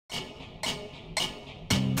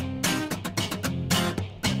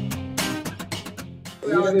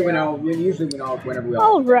Usually whenever we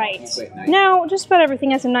all right. Now, just about everything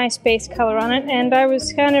has a nice base color on it, and I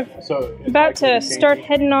was kind of about to start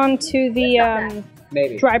heading on to the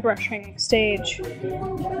dry brushing stage.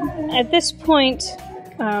 At this point,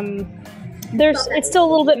 it's still a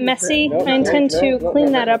little bit messy. I intend to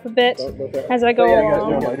clean that up a bit as I go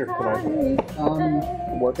along.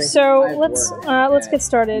 So let's get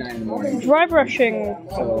started. Dry brushing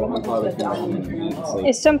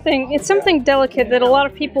is something delicate that a lot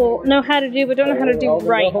of people know how to do but don't know how to do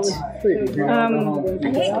right.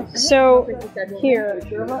 So here,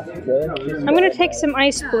 I'm going to take some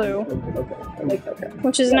ice blue,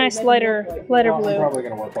 which is a nice lighter blue,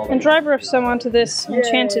 and dry brush some onto this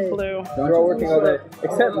enchanted blue. They're all working on that,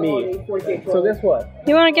 except me. So guess what?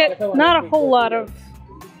 You want to get not a whole lot of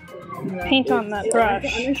paint on that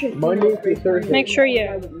brush. Monday through Thursday. Make sure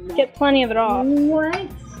you get plenty of it off.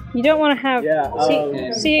 You don't want to have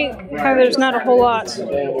see how there's not a whole lot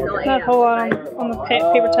on the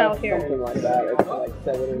paper towel here.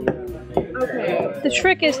 The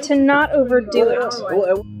trick is to not overdo it.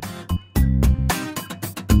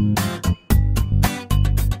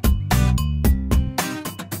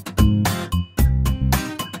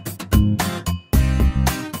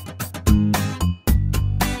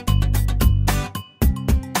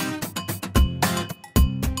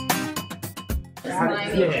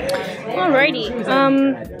 Alrighty,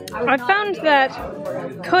 I found that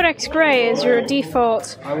Codex Gray is your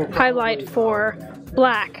default highlight for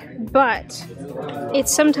black, but it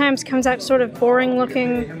sometimes comes out sort of boring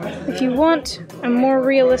looking. If you want a more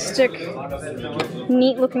realistic,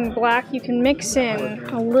 neat looking black, you can mix in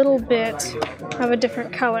a little bit of a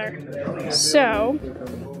different color. So,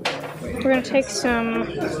 we're going to take some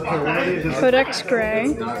Codex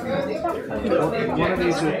Gray. One of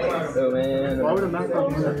these is... Oh man. Why would a Mac not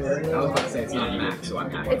be here? I was about to say it's not a Mac, so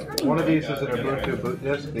I'm happy. One of these is in a Bluetooth boot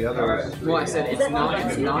disk, the other is... Well, I said it's not a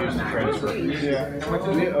Mac. Yeah.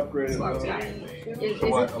 We upgraded. So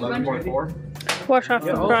what, 11.4? Wash off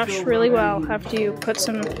the brush really well after you put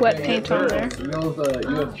some wet paint on there. I've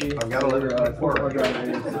got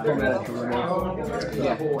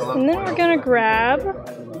 11.4. And then we're going to grab...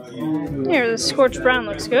 Here, the scorched brown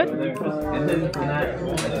looks good. And then from that,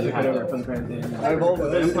 I have all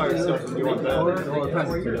the Empire stuff. Do you want that? I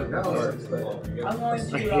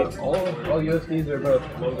hate all USBs are both.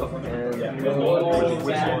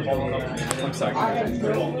 I'm sorry.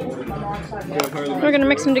 We're going to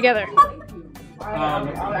mix them together.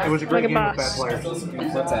 It was a great game with bad players.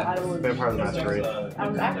 What's that? Vampire the Masquerade.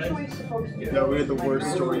 No, we had the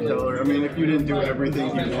worst storyteller. I mean, if you didn't do everything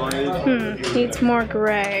he wanted... Needs more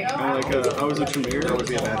gray. And like, I was a Tremere, I would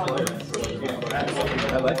be a bad player.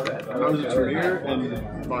 I like that. I was a Tremere,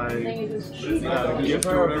 and my gift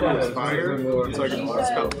or whatever was fire, so I could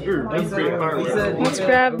spell create fire. Let's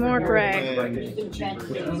grab more gray. I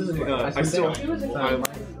was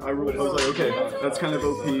like, okay, that's kind of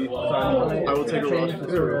OP. I will take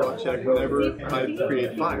a raw check whenever I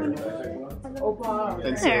create fire.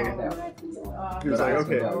 And so he was like,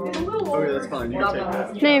 okay, that's fine, you can take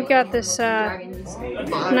that. Now you've got this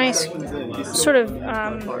nice sort of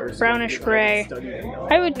brownish gray.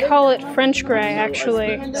 I would call it French gray,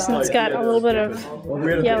 actually, since it's got a little bit of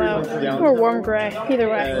yellow, or warm gray, either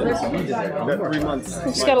way. That 3 months.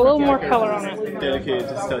 It's got a little more color on it. Dedicated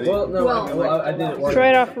to study. Dry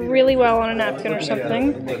it off really well on a napkin or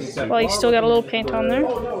something, while you still got a little paint on there.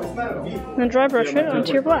 And then dry brush it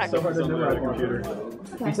onto your black.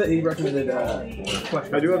 He said he recommended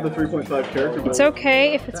I do have the 3.5 character build. It's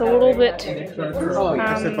okay if it's a little bit I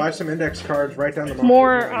said buy some index cards right down the bottom.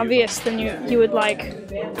 more obvious than you would like.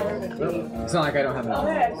 It's not like I don't have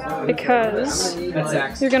enough. Because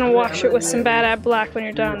you're going to wash it with some Bad Ab Black when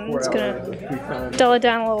you're done. It's going to dull it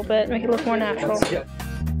down a little bit, make it look more natural.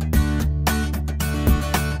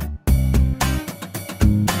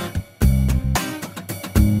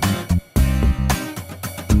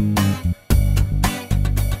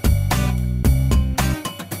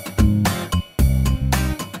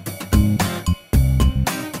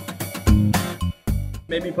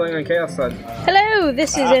 Maybe playing on Chaos side. Hello,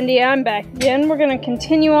 this is Indy. I'm back again. We're going to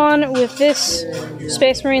continue on with this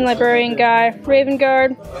Space Marine Librarian guy,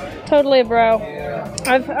 Ravenguard. Totally a bro.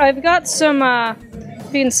 I've got some,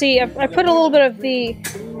 if you can see, I put a little bit of the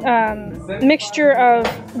mixture of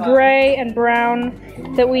gray and brown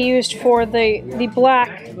that we used for the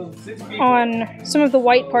black on some of the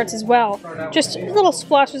white parts as well. Just little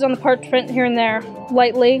splashes on the parchment here and there,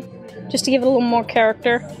 lightly, just to give it a little more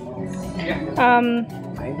character.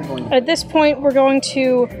 At this point, we're going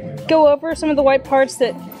to go over some of the white parts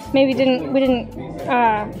that maybe we didn't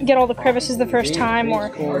get all the crevices the first time,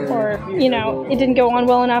 or you know, it didn't go on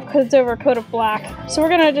well enough because it's over a coat of black. So we're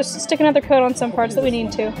gonna just stick another coat on some parts that we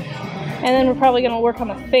need to, and then we're probably gonna work on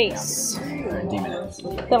the face.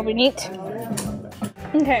 That'll be neat.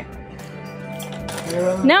 Okay.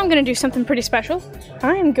 Now I'm gonna do something pretty special.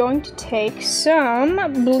 I am going to take some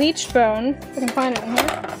bleached bone. If I can find it in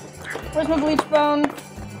here. Where's my bleached bone?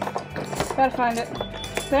 Gotta find it.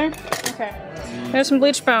 There? Okay. There's some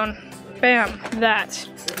bleached bone. Bam. That.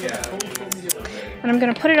 And I'm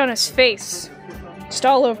gonna put it on his face. Just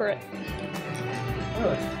all over it.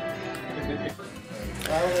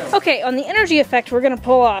 Okay, on the energy effect we're gonna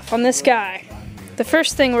pull off on this guy, the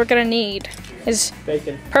first thing we're gonna need is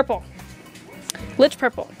purple. Lich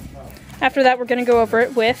purple. After that, we're gonna go over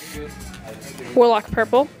it with Warlock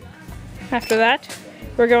purple. After that,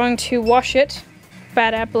 we're going to wash it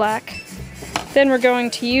BATREP black. Then we're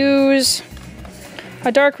going to use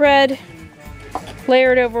a dark red,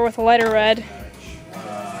 layered over with a lighter red.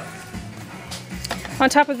 On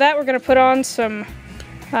top of that, we're going to put on some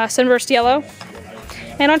sunburst yellow.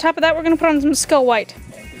 And on top of that, we're going to put on some skull white.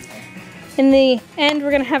 In the end,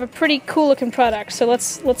 we're going to have a pretty cool looking product. So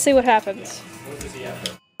let's see what happens.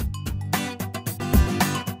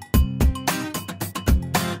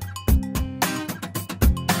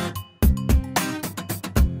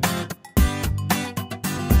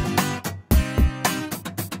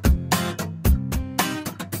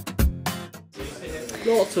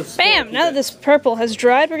 Bam! Now that this purple has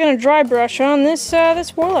dried, we're gonna dry brush on this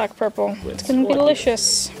this Warlock purple. It's gonna be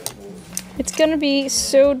delicious. It's gonna be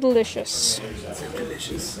so delicious.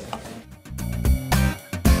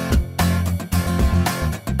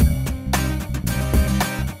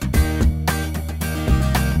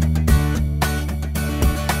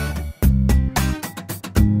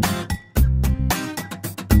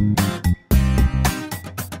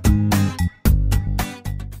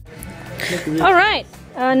 All right.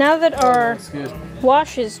 Now that our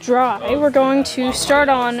wash is dry, we're going to start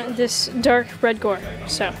on this dark red gore.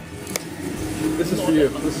 So This is for you.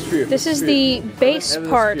 This is for you. this is the base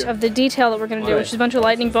part of the detail that we're going to do, which is a bunch of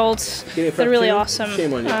lightning bolts that are really awesome.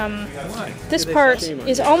 This part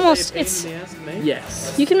is almost,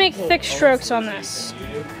 Yes. you can make thick strokes on this.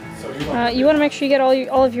 You want to make sure you get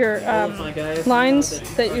all of your lines,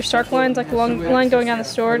 your stark lines, like the long line going down the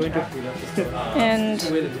sword, and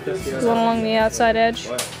the one along the outside edge.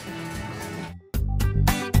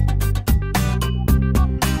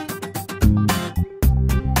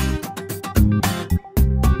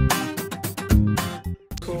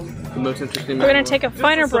 We're going to take a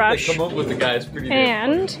finer brush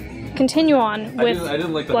and continue on with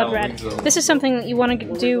blood red. This is something that you want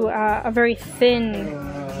to do a very thin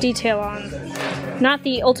detail on. Not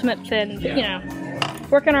the ultimate thin, but you know,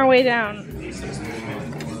 working our way down.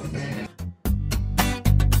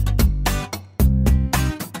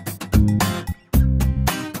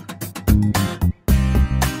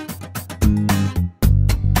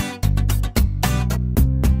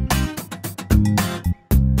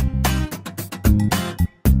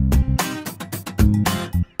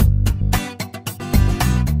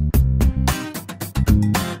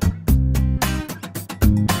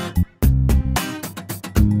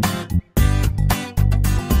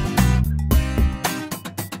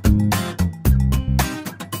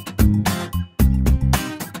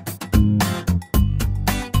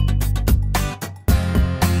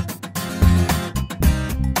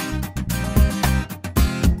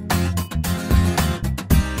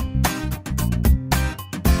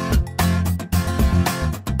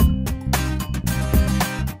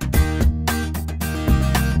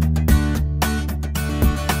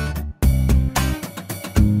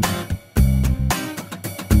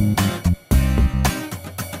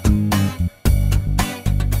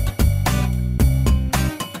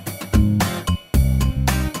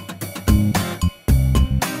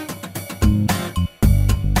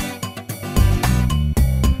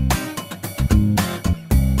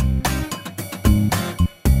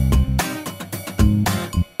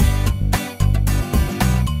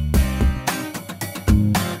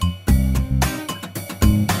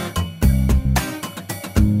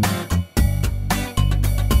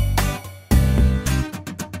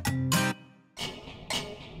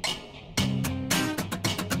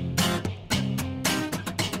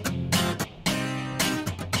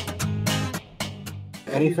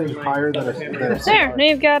 Anything higher than a There, now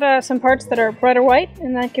you've got some parts that are brighter white,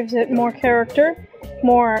 and that gives it more character,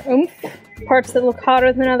 more oomph. Parts that look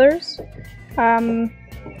hotter than others.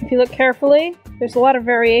 If you look carefully, There's a lot of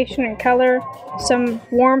variation in color, some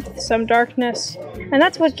warmth, some darkness, and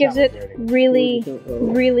that's what gives it really,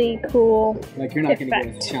 really cool Like you're not going to get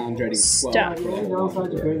effect a challenge ready stuff.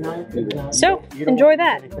 So, enjoy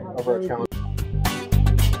that. Over a challenge.